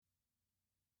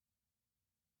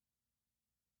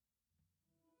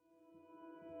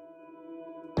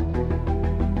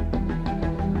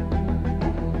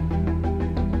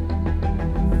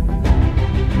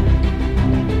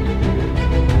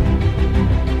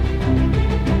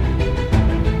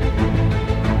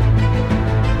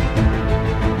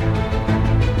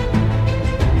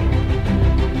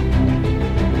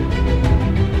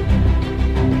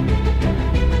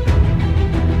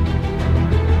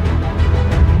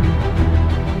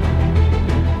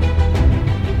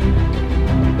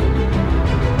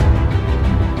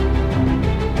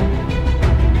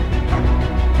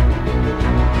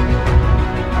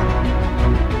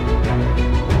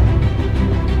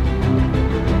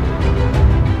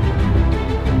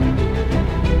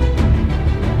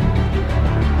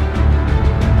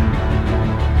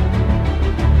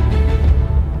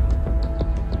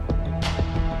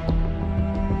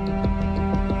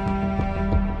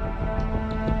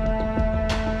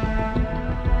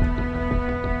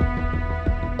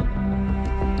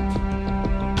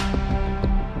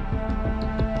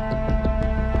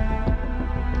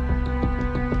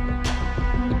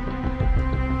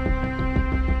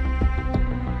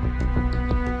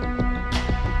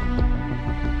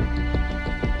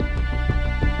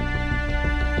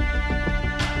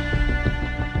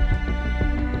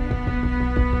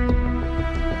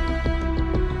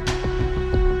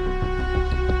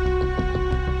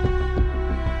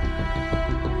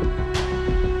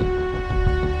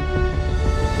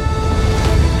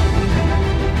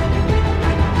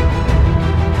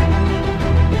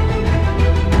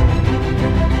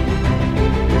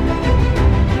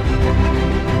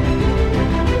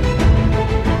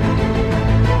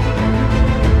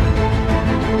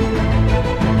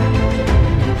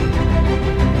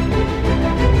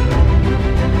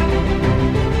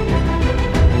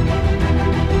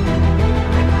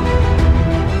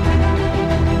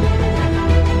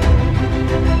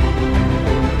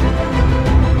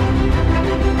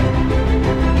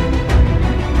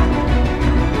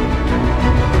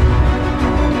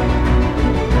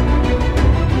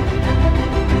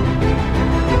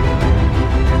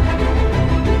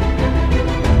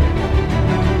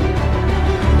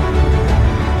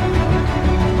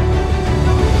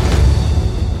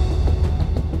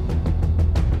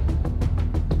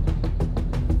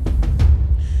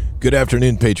Good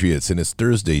afternoon, Patriots, and it's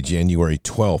Thursday, January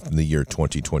 12th in the year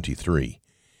 2023.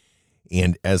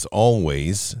 And as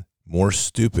always, more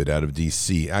stupid out of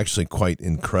D.C., actually quite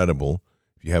incredible.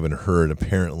 If you haven't heard,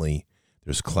 apparently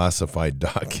there's classified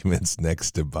documents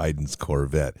next to Biden's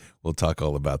Corvette. We'll talk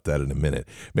all about that in a minute.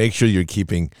 Make sure you're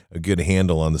keeping a good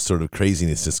handle on the sort of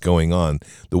craziness that's going on.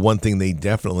 The one thing they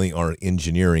definitely are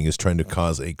engineering is trying to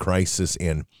cause a crisis,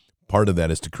 and part of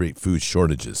that is to create food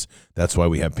shortages. That's why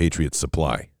we have Patriot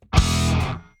Supply.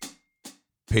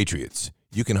 Patriots,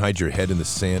 you can hide your head in the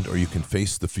sand or you can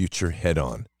face the future head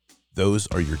on. Those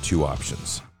are your two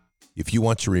options. If you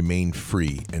want to remain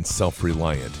free and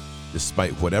self-reliant,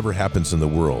 despite whatever happens in the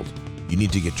world, you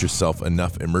need to get yourself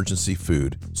enough emergency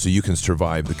food so you can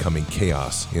survive the coming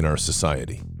chaos in our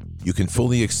society. You can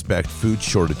fully expect food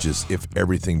shortages if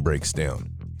everything breaks down.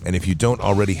 And if you don't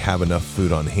already have enough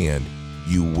food on hand,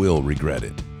 you will regret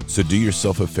it. So do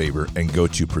yourself a favor and go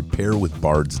to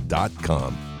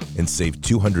preparewithbards.com and save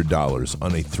 $200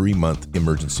 on a 3-month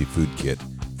emergency food kit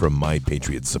from My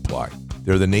Patriot Supply.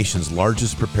 They're the nation's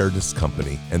largest preparedness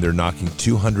company, and they're knocking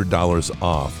 $200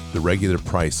 off the regular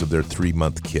price of their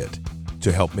 3-month kit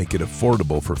to help make it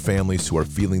affordable for families who are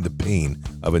feeling the pain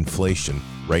of inflation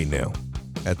right now.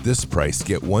 At this price,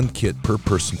 get one kit per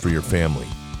person for your family.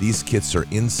 These kits are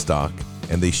in stock,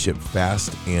 and they ship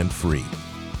fast and free.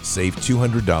 Save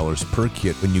 $200 per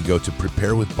kit when you go to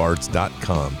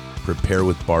preparewithbards.com.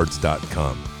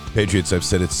 preparewithbards.com. Patriots, I've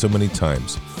said it so many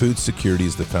times, food security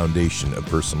is the foundation of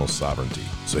personal sovereignty.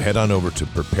 So head on over to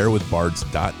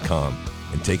preparewithbards.com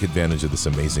and take advantage of this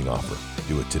amazing offer.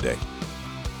 Do it today.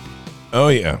 Oh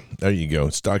yeah, there you go.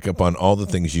 Stock up on all the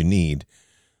things you need.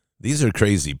 These are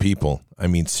crazy people. I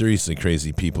mean, seriously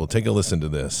crazy people. Take a listen to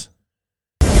this.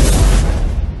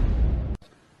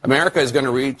 America is going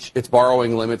to reach its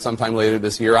borrowing limit sometime later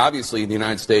this year. Obviously, the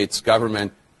United States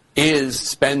government is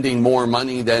spending more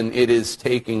money than it is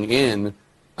taking in.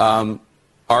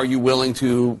 Are you willing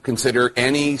to consider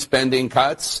any spending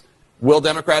cuts? Will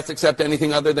Democrats accept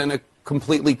anything other than a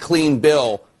completely clean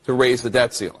bill to raise the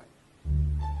debt ceiling?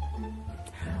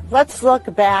 Let's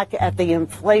look back at the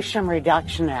Inflation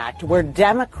Reduction Act, where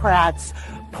Democrats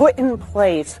put in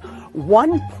place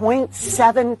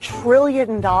 $1.7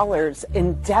 trillion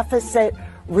in deficit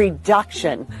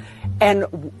reduction.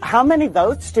 And how many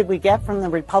votes did we get from the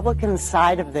Republican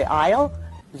side of the aisle?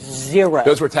 0.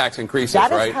 Those were tax increases,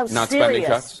 that right? Is how Not serious. Spending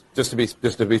cuts. Just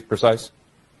to be precise.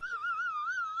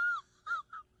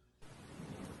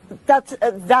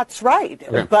 That's right.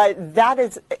 Okay. But that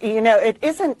is, it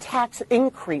isn't tax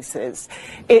increases.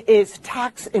 It is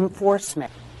tax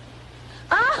enforcement.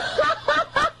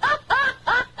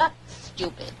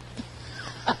 Stupid.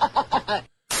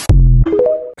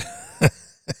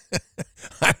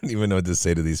 I don't even know what to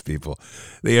say to these people.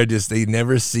 They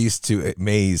never cease to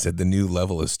amaze at the new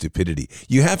level of stupidity.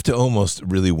 You have to almost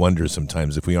really wonder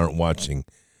sometimes if we aren't watching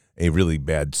a really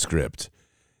bad script.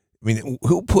 I mean,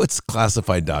 who puts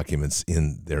classified documents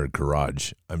in their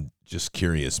garage? I'm just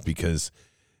curious because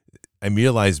I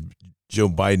realize Joe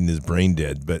Biden is brain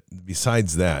dead, but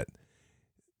besides that,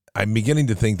 I'm beginning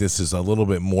to think this is a little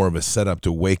bit more of a setup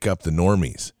to wake up the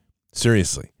normies.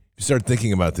 Seriously, if you start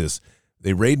thinking about this,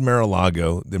 they raid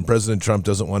Mar-a-Lago, then President Trump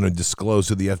doesn't want to disclose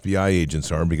who the FBI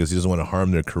agents are because he doesn't want to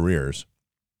harm their careers.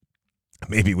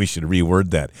 Maybe we should reword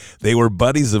that. They were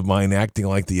buddies of mine acting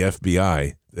like the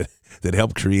FBI that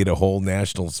helped create a whole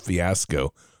national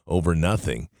fiasco over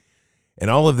nothing. And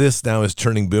all of this now is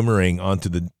turning boomerang onto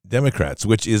the Democrats,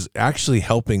 which is actually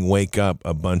helping wake up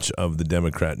a bunch of the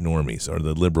Democrat normies or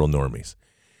the liberal normies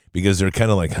because they're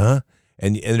kind of like, huh?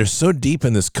 And they're so deep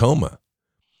in this coma.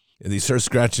 And they start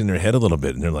scratching their head a little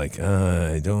bit, and they're like,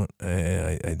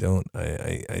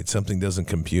 something doesn't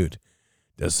compute.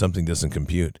 Something doesn't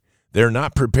compute. They're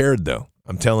not prepared, though.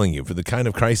 I'm telling you, for the kind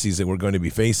of crises that we're going to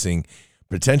be facing,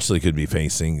 potentially could be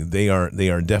facing, they are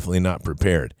definitely not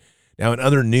prepared. Now, in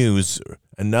other news,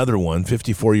 another one,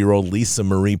 54-year-old Lisa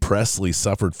Marie Presley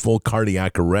suffered full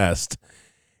cardiac arrest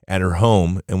at her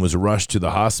home and was rushed to the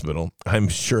hospital. I'm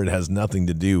sure it has nothing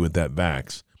to do with that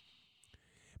vax.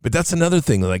 But that's another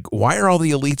thing. Like, why are all the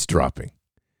elites dropping?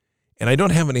 And I don't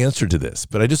have an answer to this,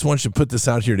 but I just want you to put this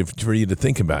out here for you to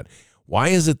think about. Why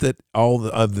is it that all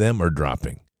of them are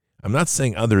dropping? I'm not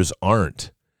saying others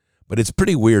aren't, but it's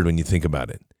pretty weird when you think about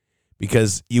it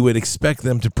because you would expect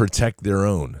them to protect their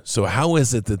own. So how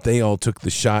is it that they all took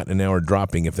the shot and now are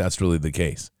dropping if that's really the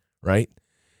case, right?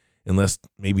 Unless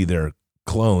maybe they're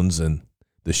clones and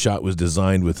the shot was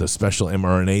designed with a special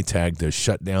mRNA tag to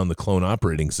shut down the clone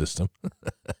operating system.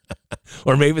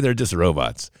 Or maybe they're just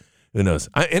robots. Who knows?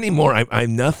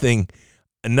 I'm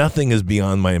nothing is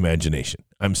beyond my imagination.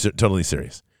 I'm totally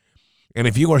serious. And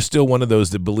if you are still one of those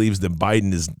that believes that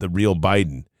Biden is the real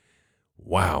Biden,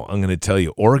 wow, I'm going to tell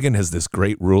you, Oregon has this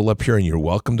great rule up here, and you're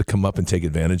welcome to come up and take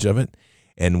advantage of it.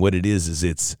 And what it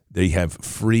is they have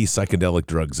free psychedelic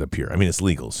drugs up here. I mean, it's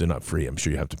legal, so not free. I'm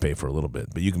sure you have to pay for a little bit,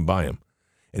 but you can buy them.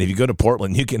 And if you go to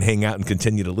Portland, you can hang out and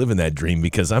continue to live in that dream,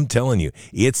 because I'm telling you,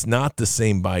 it's not the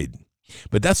same Biden.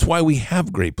 But that's why we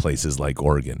have great places like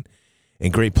Oregon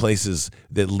and great places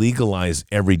that legalize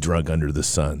every drug under the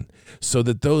sun, so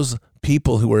that those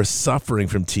people who are suffering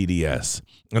from TDS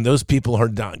and those people who are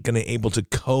not going to able to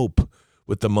cope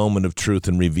with the moment of truth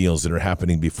and reveals that are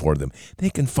happening before them, they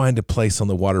can find a place on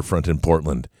the waterfront in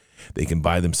Portland. They can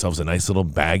buy themselves a nice little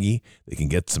baggie. They can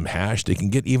get some hash. They can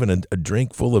get even a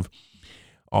drink full of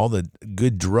all the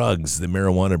good drugs that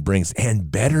marijuana brings.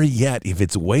 And better yet, if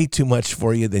it's way too much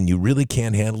for you, then you really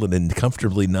can't handle it and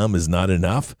comfortably numb is not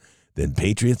enough, then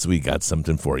Patriots, we got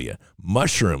something for you.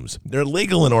 Mushrooms. They're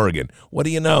legal in Oregon. What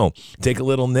do you know? Take a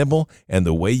little nibble, and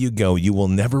the way you go, you will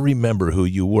never remember who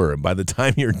you were. By the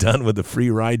time you're done with a free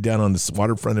ride down on the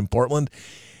waterfront in Portland,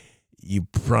 you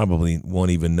probably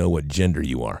won't even know what gender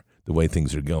you are, the way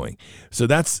things are going. So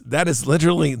that is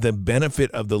literally the benefit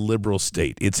of the liberal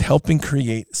state. It's helping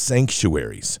create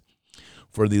sanctuaries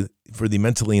for the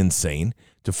mentally insane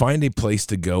to find a place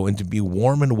to go and to be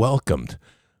warm and welcomed,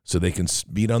 so they can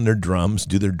beat on their drums,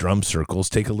 do their drum circles,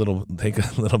 take a little bit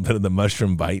of the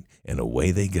mushroom bite, and away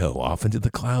they go off into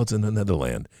the clouds in the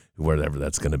Netherland, wherever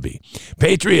that's going to be.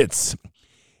 Patriots,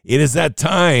 it is that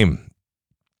time.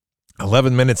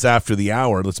 11 minutes after the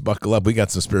hour. Let's buckle up. We got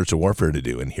some spiritual warfare to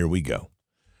do, and here we go.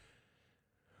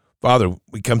 Father,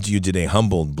 we come to you today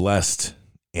humbled, blessed,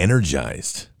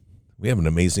 energized. We have an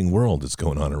amazing world that's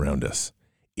going on around us.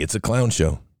 It's a clown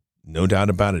show. No doubt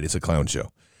about it. It's a clown show.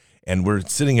 And we're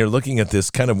sitting here looking at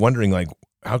this, kind of wondering, like,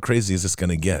 how crazy is this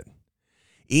going to get?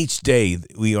 Each day,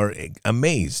 we are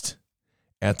amazed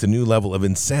at the new level of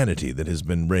insanity that has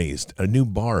been raised. A new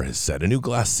bar is set. A new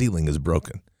glass ceiling is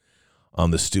broken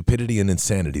on the stupidity and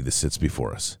insanity that sits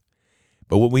before us.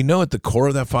 But what we know at the core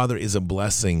of that, Father, is a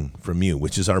blessing from you,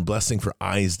 which is our blessing for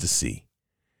eyes to see.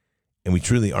 And we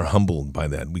truly are humbled by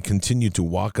that. We continue to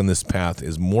walk on this path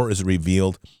as more is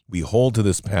revealed. We hold to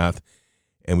this path,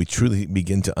 and we truly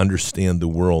begin to understand the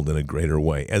world in a greater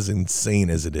way, as insane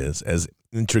as it is, as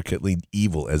intricately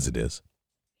evil as it is.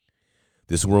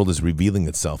 This world is revealing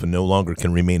itself and no longer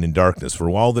can remain in darkness, for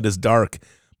all that is dark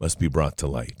must be brought to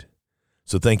light.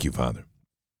 So thank you, Father.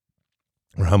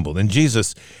 We're humbled. And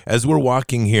Jesus, as we're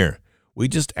walking here, we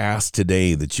just ask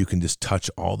today that you can just touch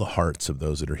all the hearts of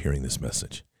those that are hearing this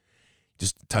message.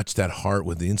 Just touch that heart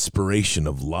with the inspiration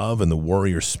of love and the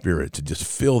warrior spirit to just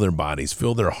fill their bodies,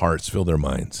 fill their hearts, fill their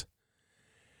minds.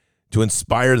 To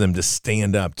inspire them to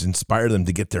stand up, to inspire them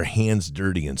to get their hands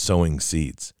dirty in sowing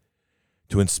seeds.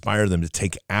 To inspire them to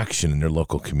take action in their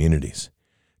local communities.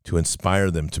 To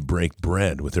inspire them to break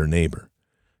bread with their neighbor.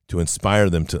 To inspire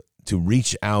them to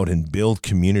reach out and build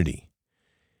community.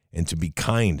 And to be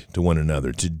kind to one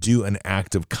another. To do an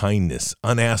act of kindness,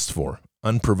 unasked for,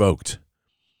 unprovoked.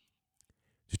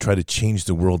 To try to change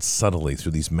the world subtly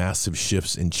through these massive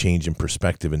shifts in change in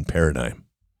perspective and paradigm.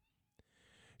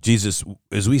 Jesus,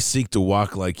 as we seek to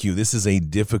walk like you, this is a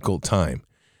difficult time.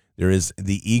 There is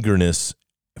the eagerness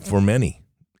for many,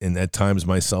 and at times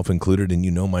myself included, and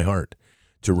you know my heart,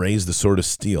 to raise the sword of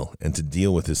steel and to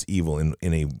deal with this evil in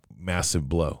a massive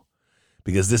blow.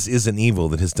 Because this is an evil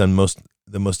that has done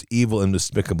the most evil and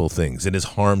despicable things. It has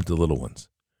harmed the little ones.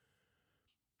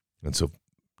 And so,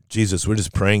 Jesus, we're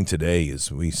just praying today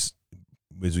as we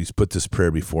put this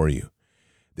prayer before you,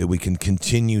 that we can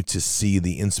continue to see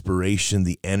the inspiration,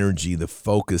 the energy, the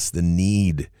focus, the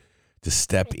need to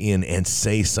step in and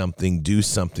say something, do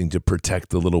something to protect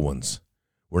the little ones.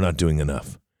 We're not doing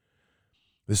enough.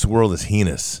 This world is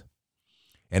heinous,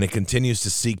 and it continues to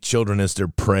seek children as their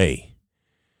prey.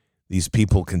 These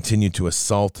people continue to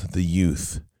assault the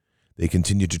youth. They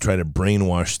continue to try to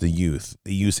brainwash the youth.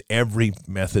 They use every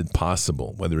method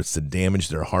possible, whether it's to damage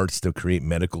their hearts to create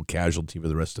medical casualty for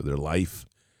the rest of their life,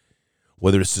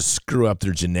 whether it's to screw up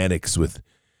their genetics with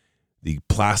the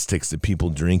plastics that people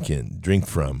drink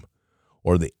from,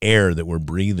 or the air that we're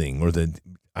breathing, or the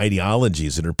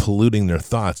ideologies that are polluting their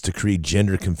thoughts to create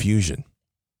gender confusion.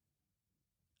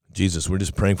 Jesus, we're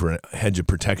just praying for a hedge of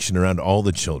protection around all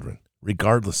the children,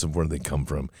 regardless of where they come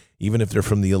from, even if they're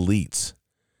from the elites.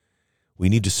 We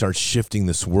need to start shifting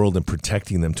this world and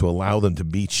protecting them to allow them to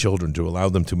be children, to allow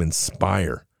them to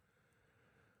inspire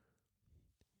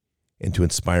and to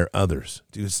inspire others,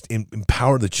 to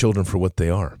empower the children for what they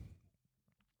are.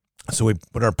 So we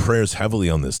put our prayers heavily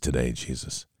on this today,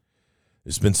 Jesus.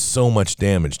 There's been so much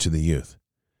damage to the youth,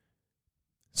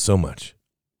 so much.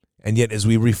 And yet, as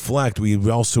we reflect, we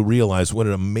also realize what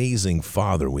an amazing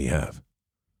Father we have.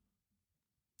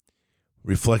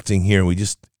 Reflecting here, we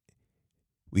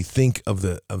think of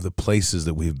the places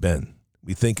that we've been.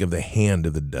 We think of the hand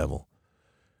of the devil,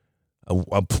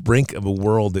 a brink of a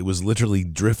world that was literally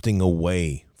drifting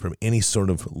away from any sort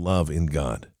of love in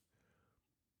God.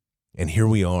 And here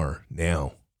we are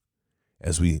now,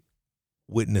 as we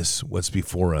witness what's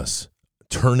before us,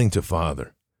 turning to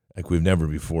Father like we've never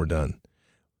before done.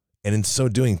 And in so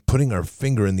doing, putting our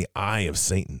finger in the eye of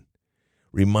Satan,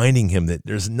 reminding him that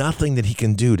there's nothing that he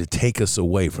can do to take us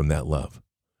away from that love.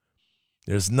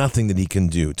 There's nothing that he can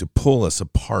do to pull us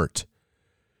apart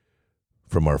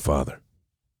from our Father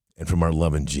and from our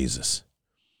love in Jesus.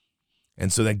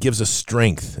 And so that gives us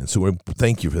strength. And so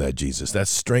thank you for that, Jesus. That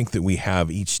strength that we have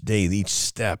each day, each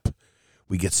step,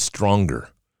 we get stronger,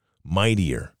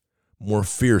 mightier, more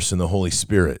fierce in the Holy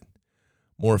Spirit,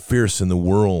 more fierce in the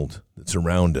world that's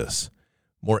around us,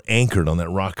 more anchored on that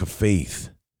rock of faith.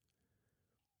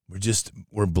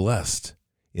 We're blessed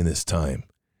in this time.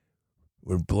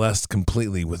 We're blessed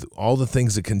completely with all the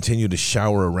things that continue to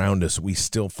shower around us. We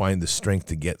still find the strength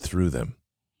to get through them.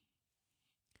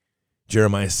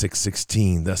 Jeremiah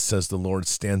 6:16, thus says the Lord,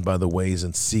 stand by the ways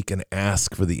and seek and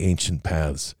ask for the ancient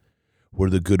paths, where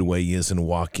the good way is, and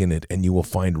walk in it, and you will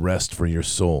find rest for your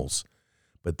souls.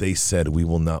 But they said, we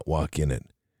will not walk in it.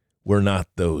 We're not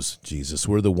those, Jesus.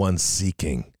 We're the ones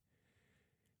seeking.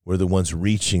 We're the ones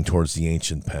reaching towards the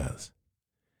ancient paths.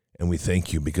 And we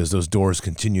thank you because those doors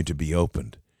continue to be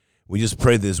opened. We just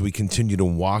pray that as we continue to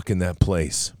walk in that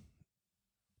place,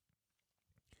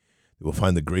 we'll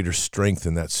find the greater strength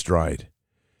in that stride,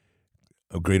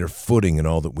 a greater footing in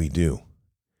all that we do.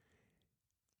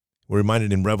 We're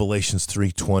reminded in Revelations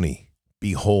 3:20,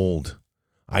 behold,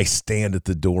 I stand at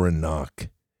the door and knock.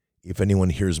 If anyone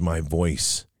hears my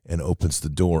voice and opens the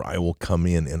door, I will come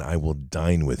in and I will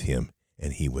dine with him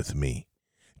and he with me.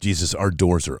 Jesus, our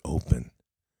doors are open.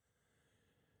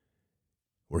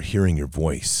 We're hearing your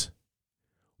voice.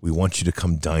 We want you to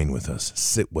come dine with us,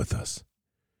 sit with us,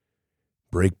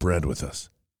 break bread with us.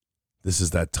 This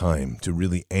is that time to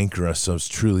really anchor ourselves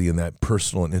truly in that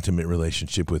personal and intimate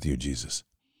relationship with you, Jesus.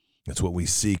 It's what we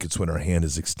seek. It's what our hand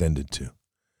is extended to.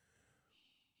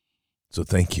 So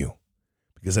thank you,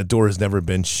 because that door has never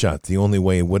been shut. The only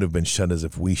way it would have been shut is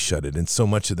if we shut it. And so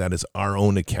much of that is our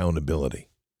own accountability.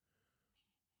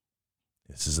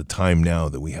 This is a time now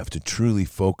that we have to truly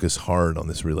focus hard on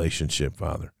this relationship,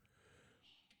 Father.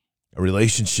 A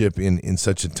relationship in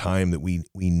such a time that we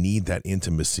need that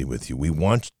intimacy with you. We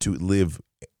want to live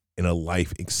in a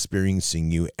life experiencing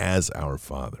you as our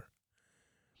Father.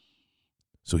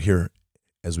 So here,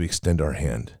 as we extend our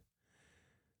hand,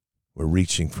 we're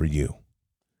reaching for you.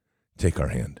 Take our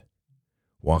hand.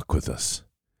 Walk with us.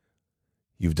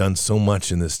 You've done so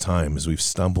much in this time. As we've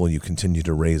stumbled, you continue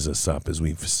to raise us up. As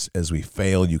we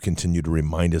fail, you continue to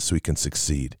remind us so we can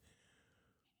succeed.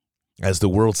 As the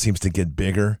world seems to get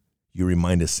bigger, you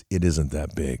remind us it isn't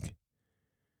that big.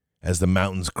 As the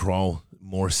mountains crawl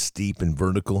more steep and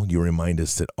vertical, you remind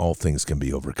us that all things can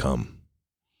be overcome.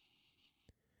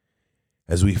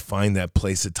 As we find that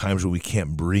place at times where we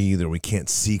can't breathe or we can't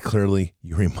see clearly,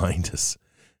 you remind us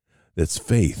that's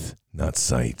faith, not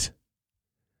sight.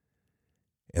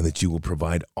 And that you will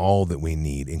provide all that we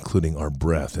need, including our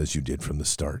breath, as you did from the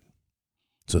start.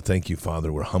 So thank you,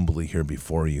 Father. We're humbly here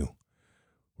before you.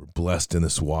 We're blessed in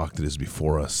this walk that is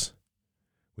before us.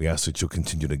 We ask that you'll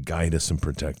continue to guide us and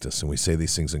protect us. And we say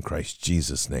these things in Christ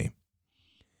Jesus' name.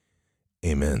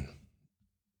 Amen.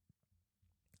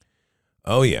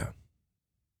 Oh, yeah.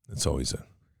 That's always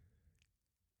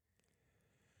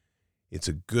it's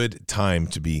a good time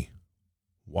to be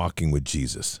walking with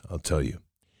Jesus, I'll tell you.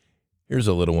 Here's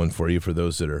a little one for you for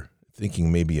those that are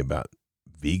thinking maybe about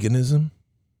veganism.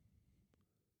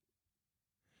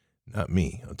 Not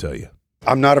me, I'll tell you.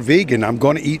 I'm not a vegan. I'm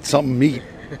going to eat some meat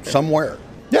somewhere.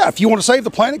 Yeah, if you want to save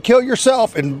the planet, kill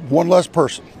yourself and one less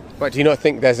person. But do you not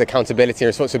think there's accountability and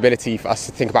responsibility for us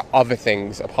to think about other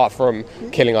things apart from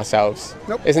killing ourselves?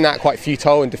 Nope. Isn't that quite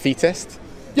futile and defeatist?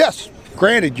 Yes,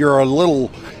 granted, you're a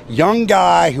little young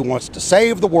guy who wants to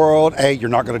save the world. A, you're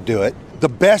not going to do it. The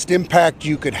best impact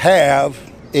you could have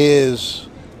is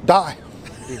die.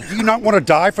 Do you not want to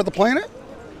die for the planet?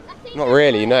 Not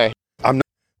really, no.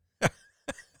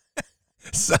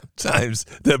 Sometimes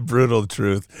the brutal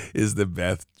truth is the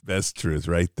best truth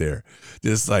right there.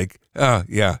 Just like, oh,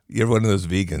 yeah, you're one of those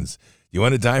vegans. You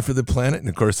want to die for the planet? And,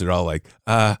 of course, they're all like,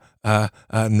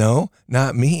 no,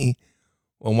 not me.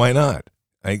 Well, why not?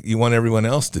 You want everyone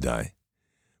else to die,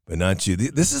 but not you.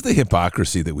 This is the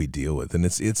hypocrisy that we deal with, and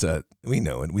we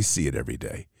know it. We see it every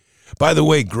day. By the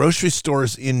way, grocery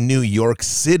stores in New York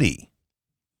City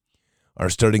are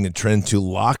starting a trend to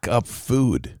lock up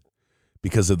food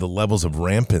because of the levels of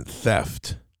rampant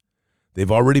theft.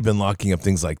 They've already been locking up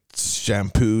things like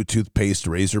shampoo, toothpaste,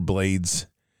 razor blades.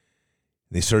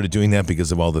 They started doing that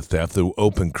because of all the theft, the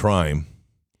open crime.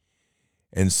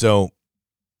 And so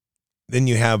then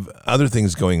you have other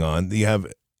things going on. You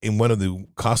have in one of the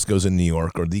Costco's in New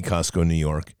York, or the Costco in New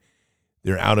York,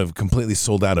 they're completely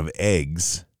sold out of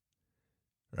eggs.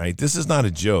 Right? This is not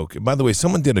a joke. And by the way,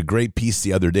 someone did a great piece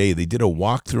the other day. They did a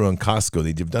walkthrough on Costco.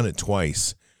 They've done it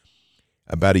twice,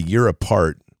 about a year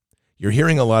apart. You're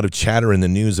hearing a lot of chatter in the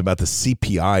news about the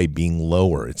CPI being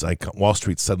lower. It's like Wall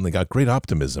Street suddenly got great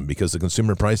optimism because the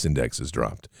consumer price index has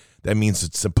dropped. That means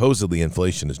that supposedly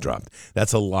inflation has dropped.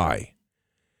 That's a lie.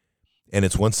 And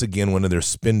it's once again one of their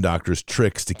spin doctors'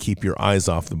 tricks to keep your eyes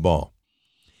off the ball.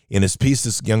 In his piece,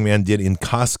 this young man did in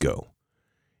Costco.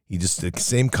 He just, the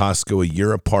same Costco, a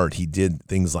year apart, he did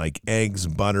things like eggs,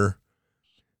 butter,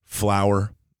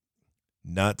 flour,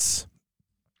 nuts,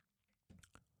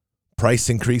 price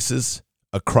increases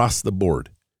across the board,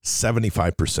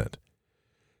 75%.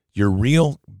 Your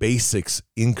real basics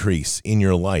increase in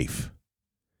your life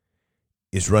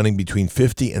is running between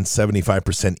 50 and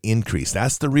 75% increase.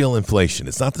 That's the real inflation.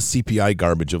 It's not the CPI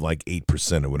garbage of like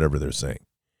 8% or whatever they're saying.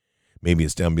 Maybe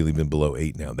it's down even below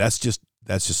 8 now. That's just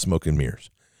smoke and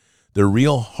mirrors. The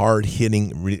real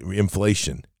hard-hitting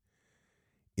inflation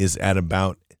is at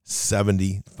about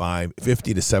 50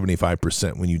 to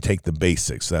 75% when you take the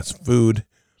basics. So that's food,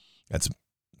 that's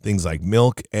things like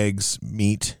milk, eggs,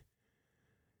 meat,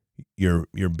 your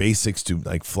basics to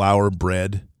like flour,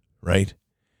 bread, right?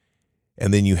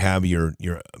 And then you have your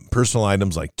personal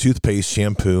items like toothpaste,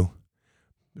 shampoo.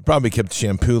 They probably kept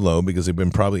shampoo low because they've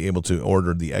been probably able to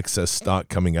order the excess stock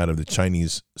coming out of the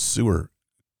Chinese sewer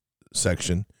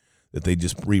section that they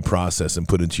just reprocess and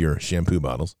put into your shampoo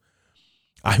bottles.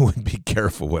 I would be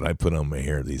careful what I put on my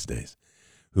hair these days.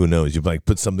 Who knows? You like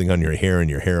put something on your hair and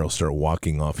your hair will start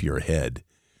walking off your head,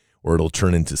 or it'll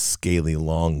turn into scaly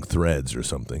long threads or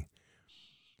something.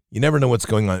 You never know what's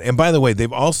going on. And by the way,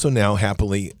 they've also now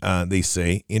happily, they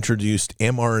say, introduced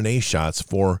mRNA shots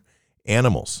for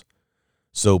animals.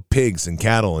 So pigs and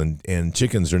cattle and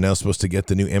chickens are now supposed to get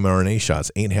the new mRNA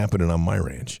shots. Ain't happening on my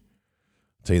ranch.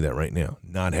 I'll tell you that right now.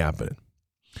 Not happening.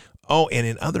 Oh, and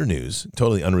in other news,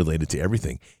 totally unrelated to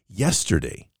everything,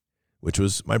 yesterday, which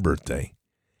was my birthday,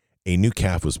 a new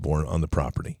calf was born on the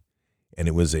property. And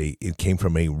it came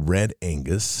from a red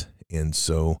Angus. And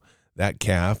so that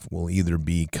calf will either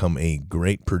become a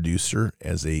great producer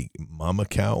as a mama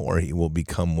cow, or he will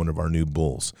become one of our new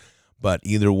bulls. But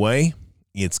either way,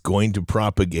 it's going to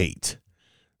propagate.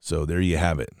 So there you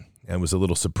have it. That was a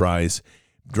little surprise.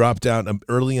 Dropped out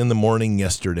early in the morning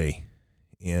yesterday,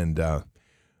 and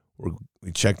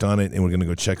we checked on it, and we're going to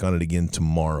go check on it again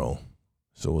tomorrow.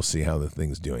 So we'll see how the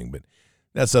thing's doing. But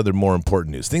that's other more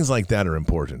important news. Things like that are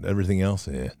important. Everything else,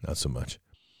 not so much.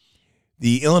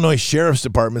 The Illinois Sheriff's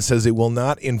Department says it will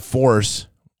not enforce,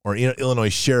 or Illinois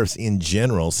sheriffs in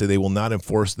general say they will not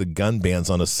enforce the gun bans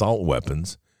on assault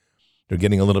weapons. They're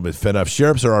getting a little bit fed up.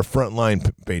 Sheriffs are our front line,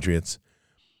 patriots.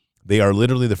 They are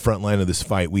literally the front line of this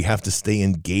fight. We have to stay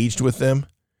engaged with them,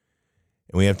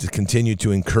 and we have to continue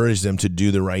to encourage them to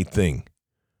do the right thing.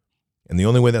 And the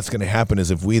only way that's going to happen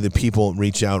is if we, the people,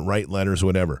 reach out, write letters,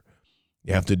 whatever.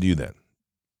 You have to do that.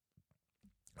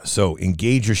 So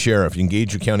engage your sheriff,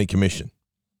 engage your county commission.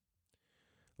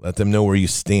 Let them know where you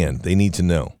stand. They need to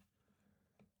know.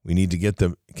 We need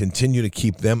to continue to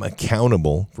keep them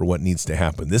accountable for what needs to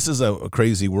happen. This is a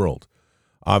crazy world,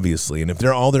 obviously. And if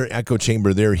all their echo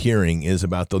chamber they're hearing is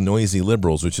about the noisy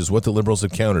liberals, which is what the liberals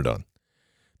have counted on.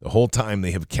 The whole time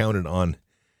they have counted on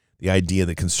the idea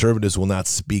that conservatives will not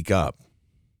speak up,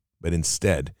 but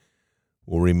instead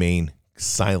will remain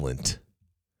silent.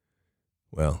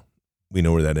 Well, we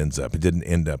know where that ends up. It didn't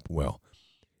end up well.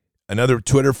 Another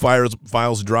Twitter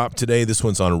files dropped today. This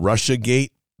one's on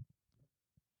Russiagate.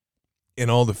 And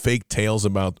all the fake tales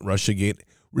about Russiagate.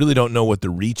 Really don't know what the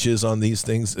reach is on these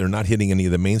things. They're not hitting any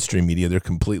of the mainstream media. They're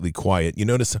completely quiet. You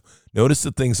notice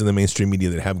the things in the mainstream media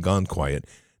that have gone quiet.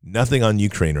 Nothing on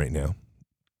Ukraine right now.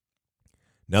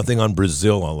 Nothing on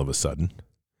Brazil all of a sudden.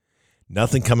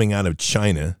 Nothing coming out of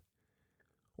China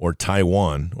or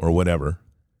Taiwan or whatever.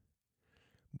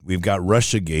 We've got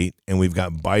Russiagate, and we've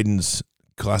got Biden's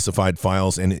classified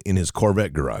files in his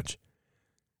Corvette garage.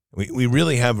 We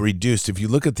really have reduced. If you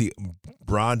look at the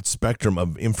broad spectrum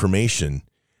of information,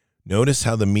 notice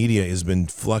how the media has been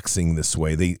fluxing this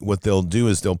way. What they'll do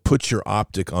is they'll put your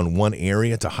optic on one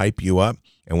area to hype you up,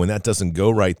 and when that doesn't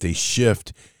go right, they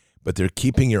shift. but they're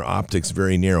keeping your optics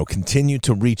very narrow. Continue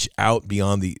to reach out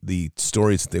beyond the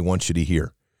stories that they want you to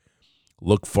hear.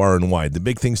 Look far and wide. The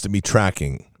big things to be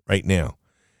tracking right now.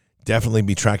 Definitely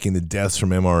be tracking the deaths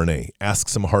from mRNA. Ask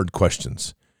some hard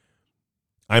questions.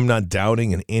 I'm not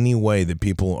doubting in any way that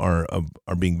people are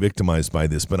being victimized by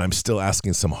this, but I'm still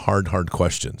asking some hard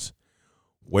questions.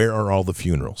 Where are all the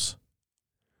funerals?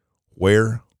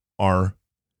 Where are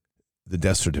the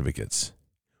death certificates?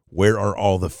 Where are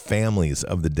all the families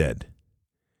of the dead?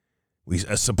 We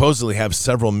supposedly have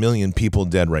several million people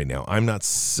dead right now. I'm not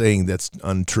saying that's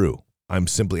untrue. I'm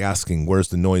simply asking, where's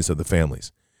the noise of the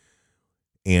families?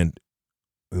 And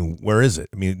where is it?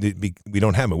 I mean, we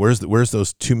don't have it. Where's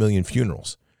those 2 million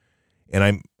funerals?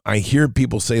 And I hear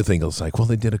people say things like, well,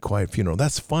 they did a quiet funeral.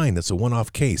 That's fine. That's a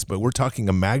one-off case. But we're talking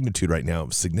a magnitude right now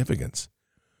of significance,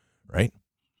 right?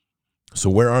 So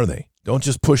where are they? Don't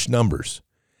just push numbers.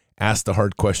 Ask the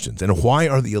hard questions. And why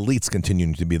are the elites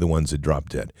continuing to be the ones that drop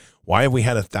dead? Why have we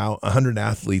had 100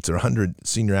 athletes or 100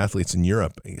 senior athletes in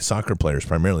Europe, soccer players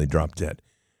primarily, drop dead?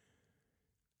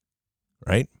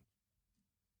 Right?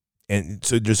 And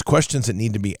so there's questions that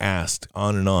need to be asked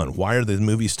on and on. Why are the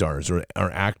movie stars or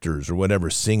actors or whatever,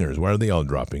 singers, why are they all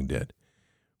dropping dead?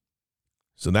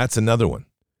 So that's another one.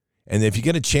 And if you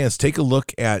get a chance, take a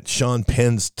look at Sean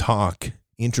Penn's talk,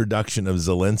 introduction of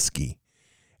Zelensky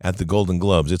at the Golden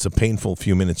Globes. It's a painful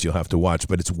few minutes you'll have to watch,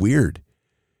 but it's weird.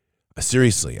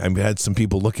 Seriously, I've had some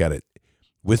people look at it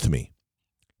with me.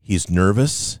 He's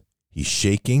nervous, he's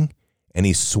shaking, and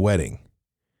he's sweating.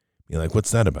 You're like,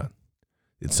 what's that about?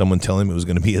 Did someone tell him it was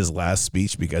going to be his last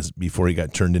speech before he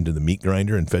got turned into the meat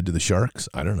grinder and fed to the sharks?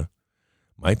 I don't know.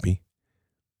 Might be.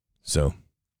 So,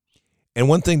 and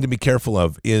one thing to be careful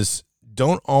of is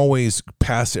don't always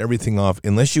pass everything off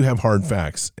unless you have hard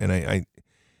facts. And I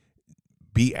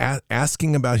be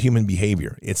asking about human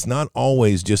behavior. It's not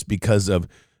always just because of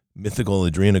mythical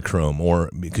adrenochrome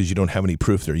or because you don't have any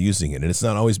proof they're using it. And it's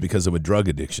not always because of a drug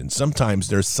addiction. Sometimes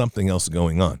there's something else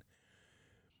going on.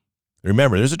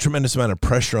 Remember, there's a tremendous amount of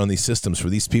pressure on these systems for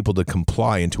these people to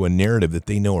comply into a narrative that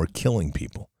they know are killing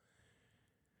people.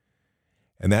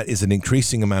 And that is an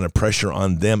increasing amount of pressure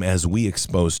on them as we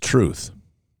expose truth.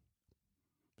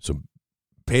 So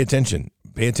pay attention.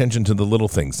 Pay attention to the little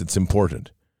things. It's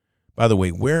important. By the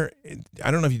way,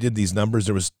 I don't know if you did these numbers.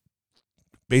 There was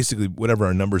basically whatever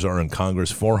our numbers are in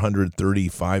Congress,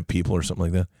 435 people or something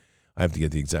like that. I have to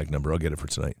get the exact number. I'll get it for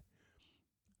tonight.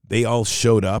 They all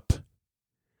showed up.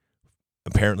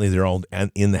 Apparently, they're all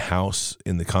in the House,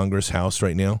 in the Congress House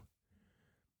right now.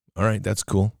 All right, that's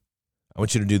cool. I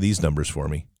want you to do these numbers for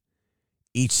me.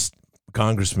 Each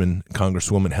congressman,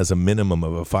 congresswoman has a minimum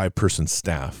of a 5-person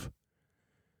staff.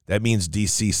 That means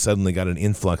D.C. suddenly got an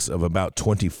influx of about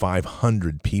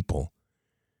 2,500 people.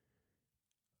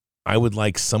 I would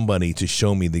like somebody to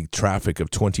show me the traffic of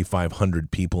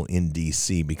 2,500 people in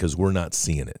D.C. because we're not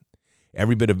seeing it.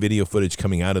 Every bit of video footage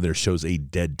coming out of there shows a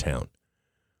dead town.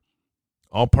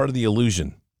 All part of the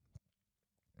illusion.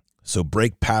 So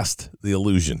break past the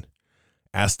illusion.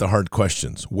 Ask the hard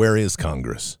questions. Where is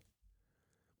Congress?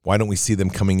 Why don't we see them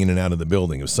coming in and out of the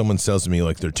building? If someone says to me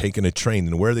like they're taking a train,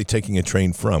 then where are they taking a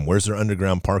train from? Where's their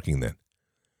underground parking then?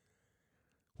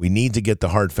 We need to get the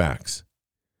hard facts.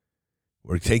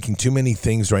 We're taking too many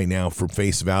things right now for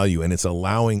face value, and it's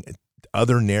allowing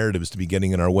other narratives to be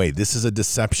getting in our way. This is a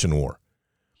deception war.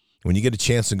 When you get a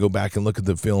chance to go back and look at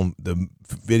the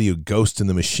video Ghost in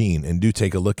the Machine, and do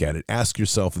take a look at it, ask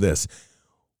yourself this.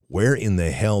 Where in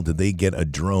the hell did they get a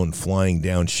drone flying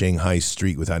down Shanghai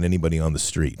Street without anybody on the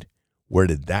street? Where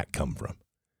did that come from?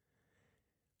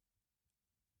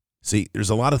 See, there's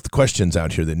a lot of questions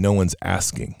out here that no one's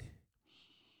asking.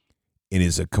 It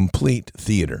is a complete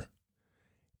theater.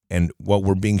 And what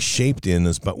we're being shaped in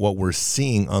is but what we're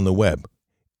seeing on the web.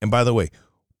 And by the way,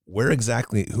 who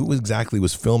exactly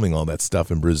was filming all that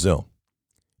stuff in Brazil?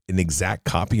 An exact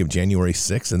copy of January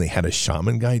 6th, and they had a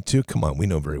shaman guide too? Come on, we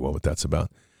know very well what that's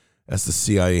about. That's the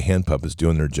CIA hand puppets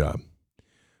doing their job.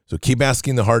 So keep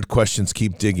asking the hard questions,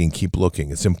 keep digging, keep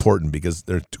looking. It's important because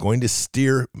they're going to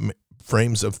steer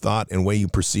frames of thought and way you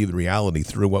perceive the reality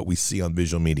through what we see on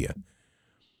visual media.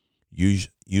 Use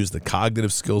the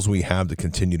cognitive skills we have to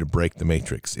continue to break the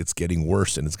matrix. It's getting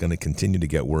worse, and it's going to continue to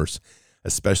get worse,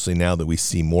 especially now that we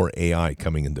see more AI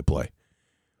coming into play.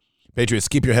 Patriots,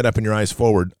 keep your head up and your eyes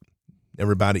forward.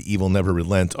 Never bow to evil, never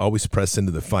relent. Always press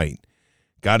into the fight.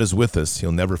 God is with us.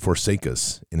 He'll never forsake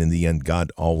us. And in the end,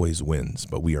 God always wins.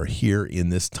 But we are here in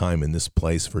this time, in this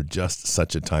place, for just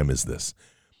such a time as this.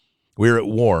 We're at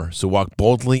war, so walk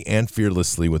boldly and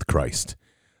fearlessly with Christ.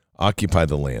 Occupy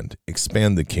the land.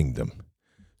 Expand the kingdom.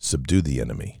 Subdue the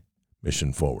enemy.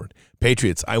 mission forward.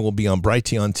 Patriots, I will be on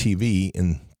Brighteon TV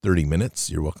in 30 minutes.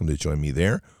 You're welcome to join me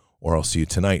there, or I'll see you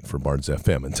tonight for Bards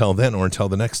FM. Until then, or until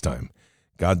the next time,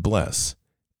 God bless,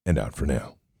 and out for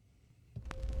now.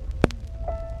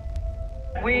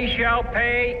 We shall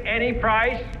pay any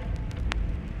price,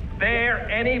 bear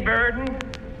any burden,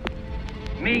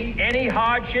 meet any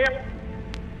hardship,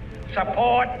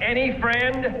 support any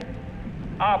friend,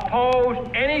 oppose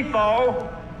any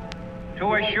foe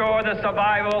to assure the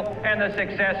survival and the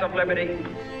success of liberty.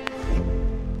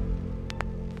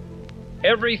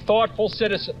 Every thoughtful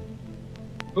citizen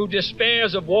who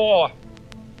despairs of war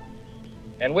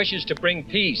and wishes to bring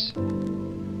peace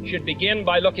should begin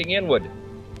by looking inward,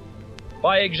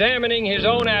 by examining his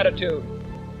own attitude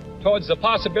towards the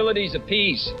possibilities of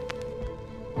peace.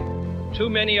 Too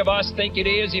many of us think it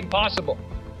is impossible.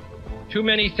 Too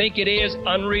many think it is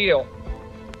unreal.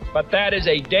 But that is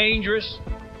a dangerous,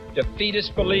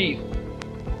 defeatist belief.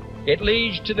 It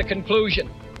leads to the conclusion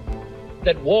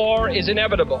that war is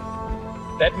inevitable,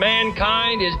 that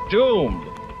mankind is doomed,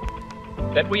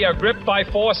 that we are gripped by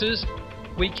forces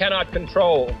we cannot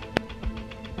control.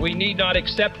 We need not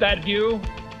accept that view.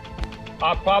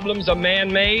 Our problems are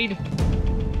man-made,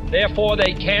 therefore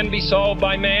they can be solved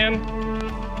by man,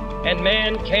 and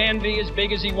man can be as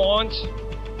big as he wants.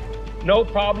 No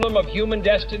problem of human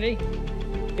destiny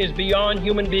is beyond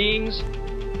human beings.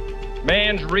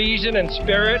 Man's reason and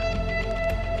spirit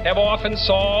have often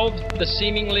solved the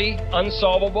seemingly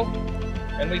unsolvable,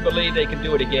 and we believe they can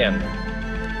do it again.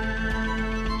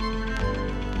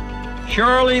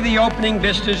 Surely the opening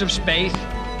vistas of space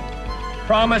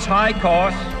promise high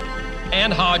costs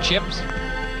and hardships,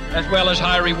 as well as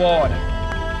high reward.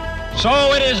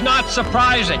 So it is not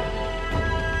surprising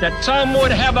that some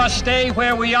would have us stay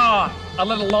where we are a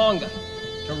little longer,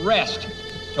 to rest,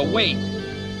 to wait.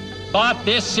 But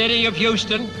this city of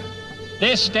Houston,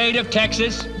 this state of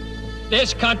Texas,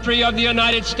 this country of the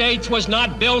United States was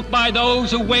not built by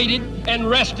those who waited and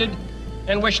rested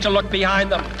and wished to look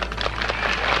behind them.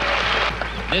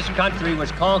 This country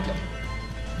was conquered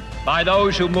by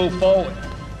those who move forward,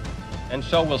 and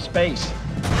so will space.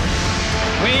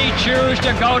 We choose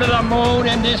to go to the moon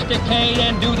in this decade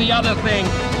and do the other thing,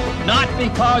 not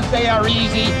because they are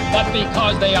easy, but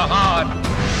because they are hard.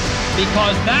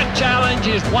 Because that challenge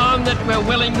is one that we're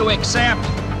willing to accept.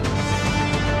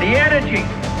 The energy,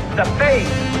 the faith,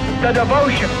 the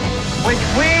devotion which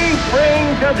we bring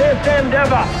to this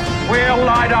endeavor will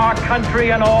light our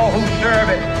country and all who serve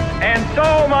it. And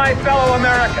so, my fellow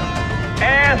Americans,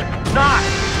 ask not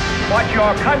what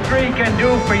your country can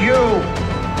do for you.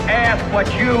 Ask what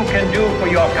you can do for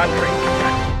your country.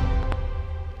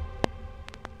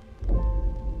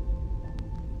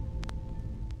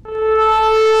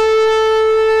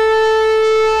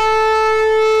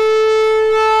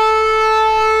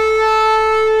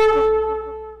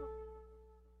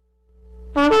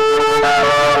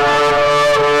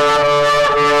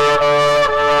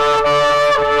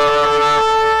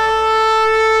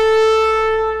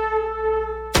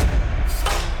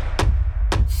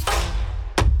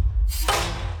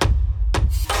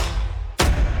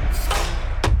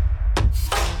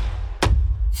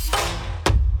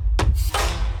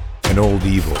 An old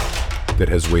evil that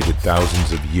has waited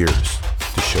thousands of years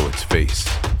to show its face.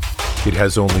 It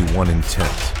has only one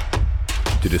intent: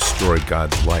 to destroy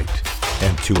God's light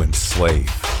and to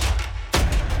enslave.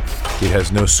 It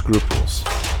has no scruples.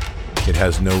 It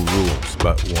has no rules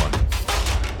but one: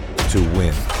 to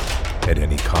win at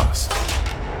any cost.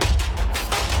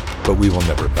 But we will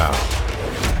never bow,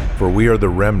 for we are the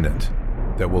remnant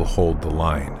that will hold the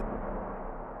line.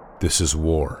 This is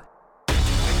war.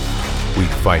 We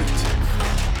fight.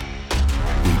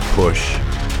 We push.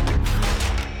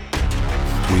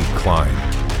 We climb.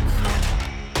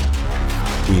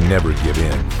 We never give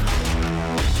in.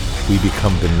 We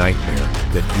become the nightmare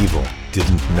that evil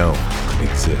didn't know could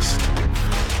exist.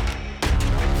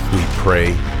 We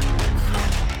pray.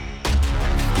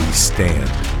 We stand.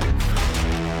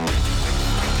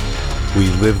 We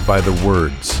live by the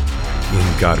words,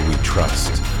 "In God we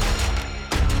trust."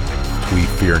 We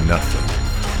fear nothing.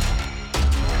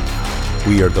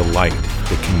 We are the light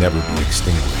that can never be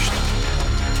extinguished.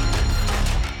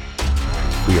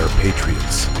 We are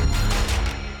patriots.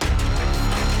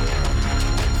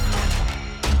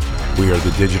 We are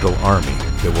the digital army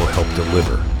that will help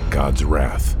deliver God's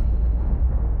wrath.